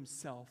Lord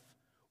Himself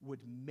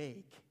would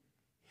make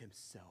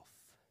Himself.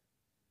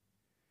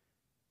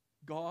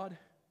 God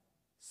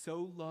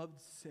so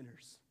loved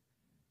sinners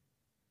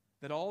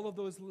that all of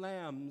those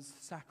lambs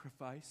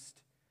sacrificed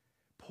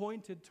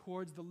pointed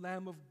towards the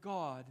Lamb of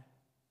God.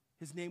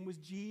 His name was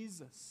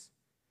Jesus,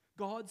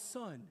 God's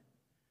Son,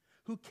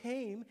 who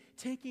came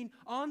taking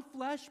on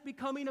flesh,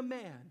 becoming a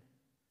man,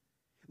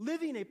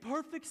 living a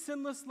perfect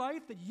sinless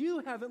life that you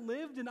haven't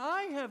lived and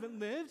I haven't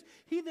lived,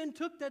 he then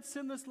took that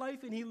sinless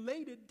life and he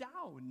laid it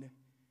down.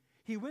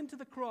 He went to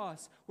the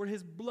cross where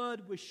his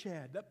blood was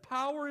shed. That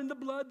power in the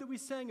blood that we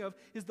sang of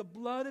is the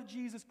blood of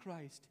Jesus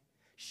Christ,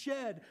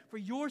 shed for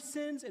your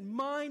sins and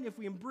mine if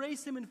we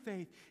embrace him in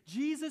faith.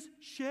 Jesus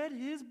shed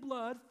his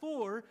blood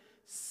for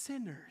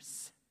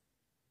sinners.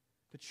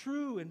 The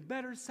true and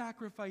better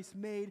sacrifice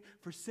made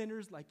for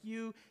sinners like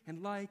you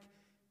and like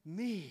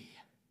me.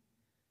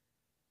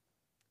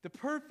 The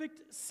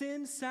perfect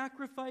sin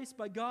sacrifice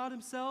by God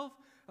himself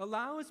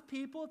allows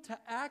people to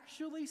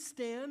actually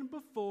stand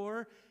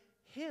before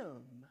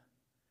him.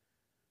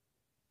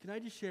 Can I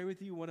just share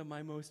with you one of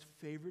my most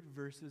favorite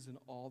verses in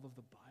all of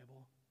the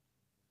Bible?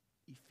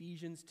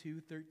 Ephesians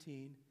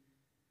 2:13.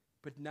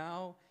 But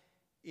now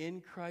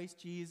in Christ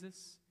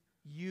Jesus,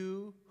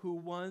 you who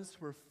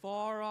once were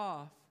far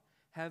off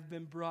have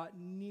been brought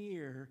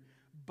near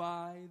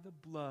by the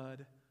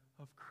blood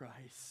of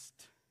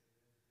Christ.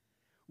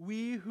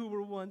 We who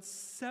were once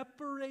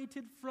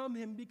separated from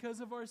him because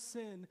of our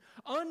sin,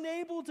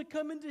 unable to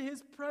come into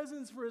his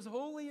presence for as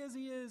holy as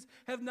he is,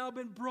 have now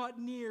been brought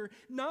near,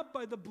 not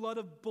by the blood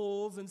of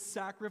bulls and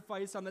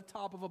sacrifice on the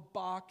top of a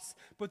box,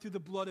 but through the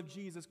blood of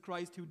Jesus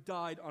Christ who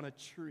died on a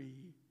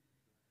tree.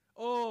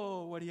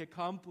 Oh, what he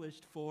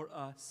accomplished for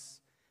us,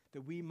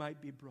 that we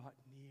might be brought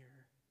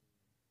near.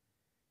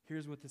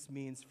 Here's what this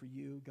means for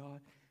you,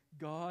 God.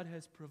 God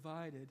has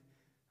provided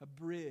a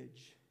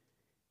bridge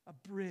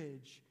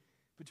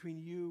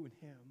between you and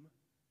him.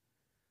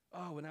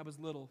 Oh, when I was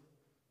little,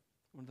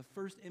 one of the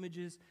first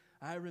images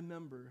I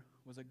remember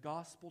was a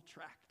gospel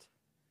tract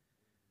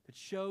that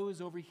shows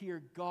over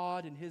here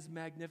God and his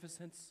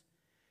magnificence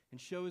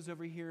and shows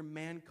over here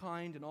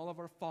mankind and all of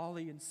our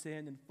folly and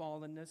sin and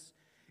fallenness.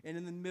 And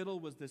in the middle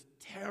was this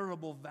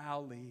terrible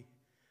valley.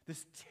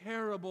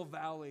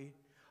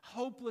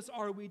 Hopeless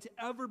are we to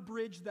ever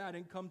bridge that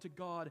and come to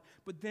God.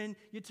 But then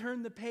you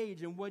turn the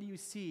page and what do you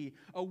see?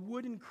 A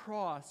wooden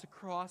cross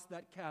across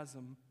that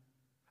chasm.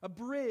 A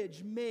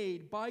bridge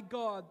made by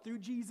God through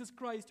Jesus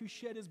Christ who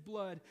shed his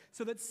blood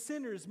so that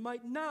sinners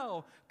might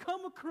now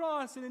come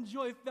across and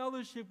enjoy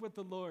fellowship with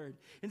the Lord.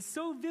 And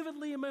so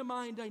vividly in my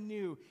mind I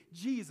knew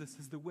Jesus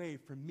is the way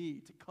for me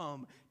to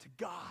come to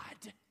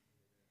God.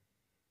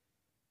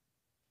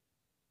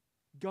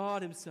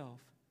 God himself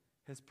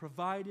has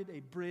provided a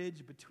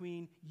bridge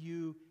between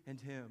you and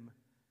him.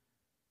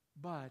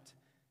 But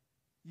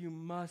you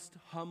must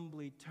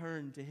humbly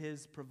turn to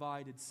his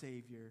provided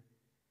Savior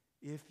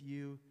if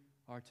you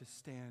are to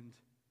stand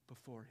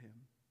before him.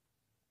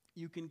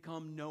 You can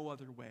come no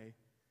other way.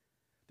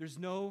 There's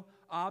no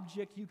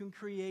object you can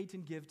create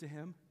and give to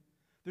him.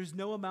 There's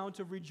no amount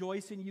of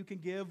rejoicing you can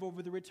give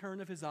over the return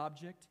of his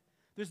object.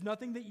 There's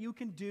nothing that you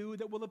can do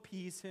that will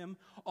appease him.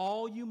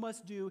 All you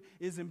must do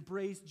is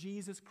embrace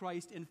Jesus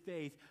Christ in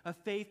faith, a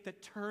faith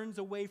that turns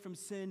away from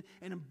sin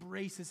and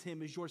embraces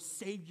him as your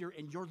Savior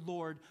and your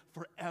Lord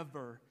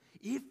forever.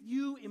 If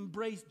you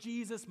embrace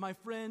Jesus, my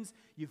friends,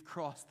 you've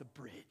crossed the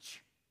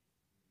bridge,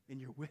 and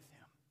you're with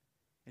him,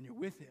 and you're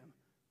with him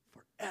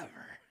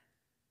forever.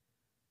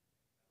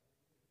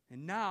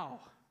 And now,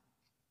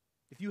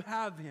 if you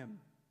have him,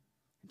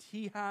 and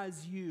he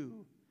has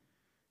you,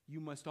 you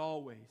must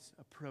always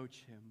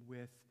approach him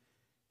with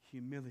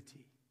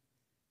humility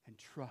and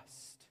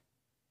trust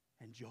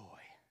and joy.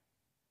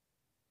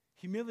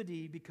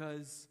 Humility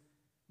because,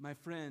 my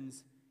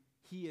friends,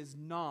 he is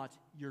not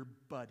your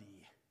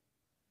buddy,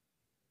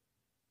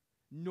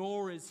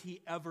 nor is he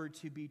ever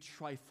to be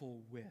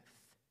trifled with,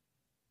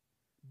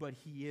 but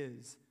he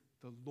is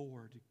the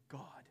Lord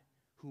God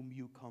whom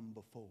you come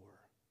before.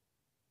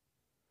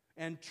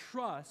 And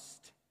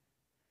trust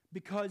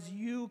because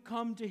you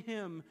come to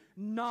him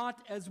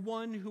not as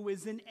one who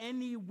is in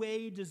any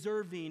way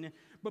deserving,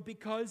 but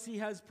because he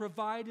has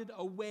provided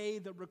a way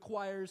that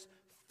requires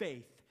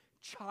faith,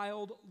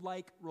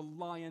 childlike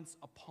reliance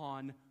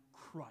upon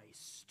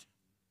Christ.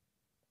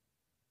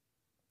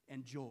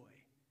 And joy.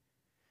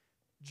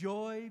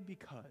 Joy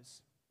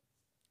because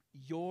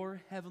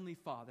your heavenly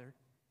Father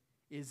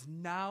is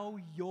now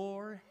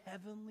your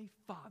heavenly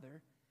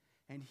Father,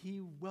 and he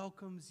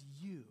welcomes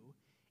you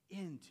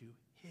into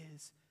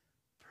his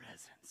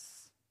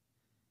presence.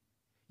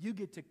 You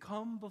get to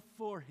come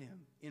before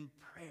him in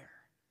prayer.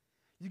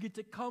 You get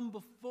to come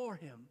before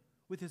him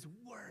with his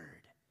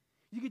word.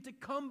 You get to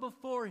come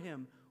before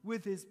him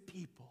with his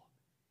people.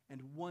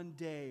 And one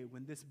day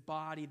when this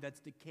body that's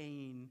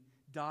decaying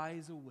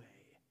dies away,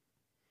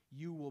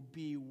 you will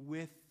be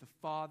with the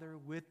Father,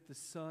 with the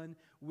Son,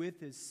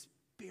 with his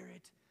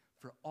Spirit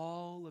for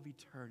all of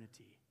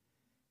eternity.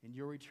 And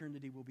your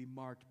eternity will be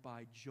marked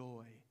by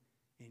joy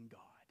in God.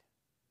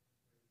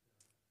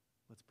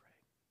 Let's pray.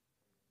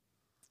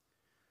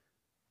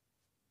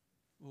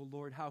 Oh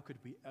Lord, how could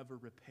we ever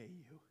repay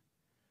you?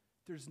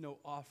 There's no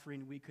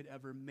offering we could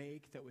ever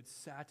make that would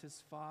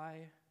satisfy.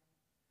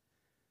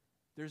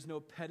 There's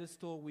no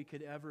pedestal we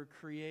could ever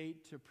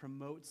create to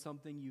promote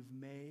something you've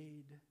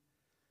made.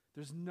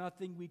 There's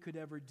nothing we could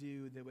ever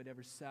do that would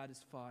ever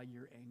satisfy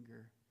your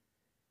anger.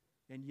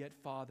 And yet,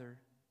 Father,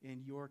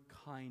 in your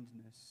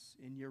kindness,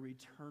 in your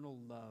eternal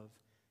love,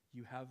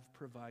 you have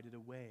provided a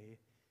way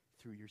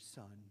through your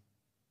Son.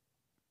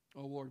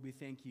 Oh Lord, we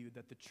thank you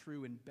that the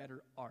true and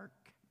better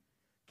ark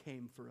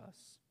came for us,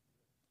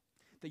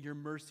 that your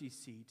mercy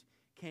seat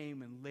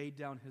came and laid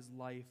down his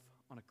life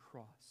on a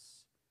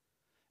cross.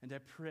 And I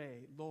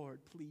pray, Lord,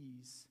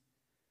 please,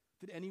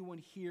 that anyone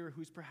here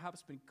who's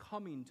perhaps been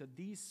coming to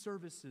these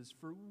services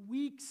for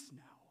weeks now,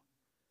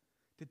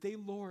 that they,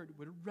 Lord,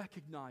 would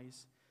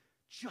recognize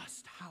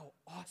just how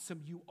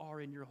awesome you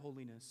are in your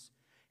holiness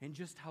and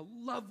just how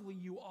lovely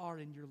you are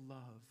in your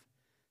love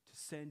to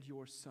send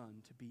your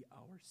Son to be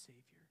our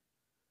Savior.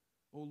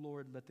 Oh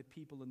Lord, let the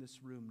people in this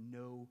room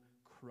know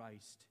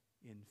Christ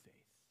in faith.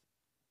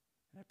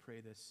 And I pray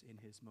this in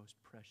his most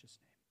precious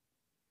name.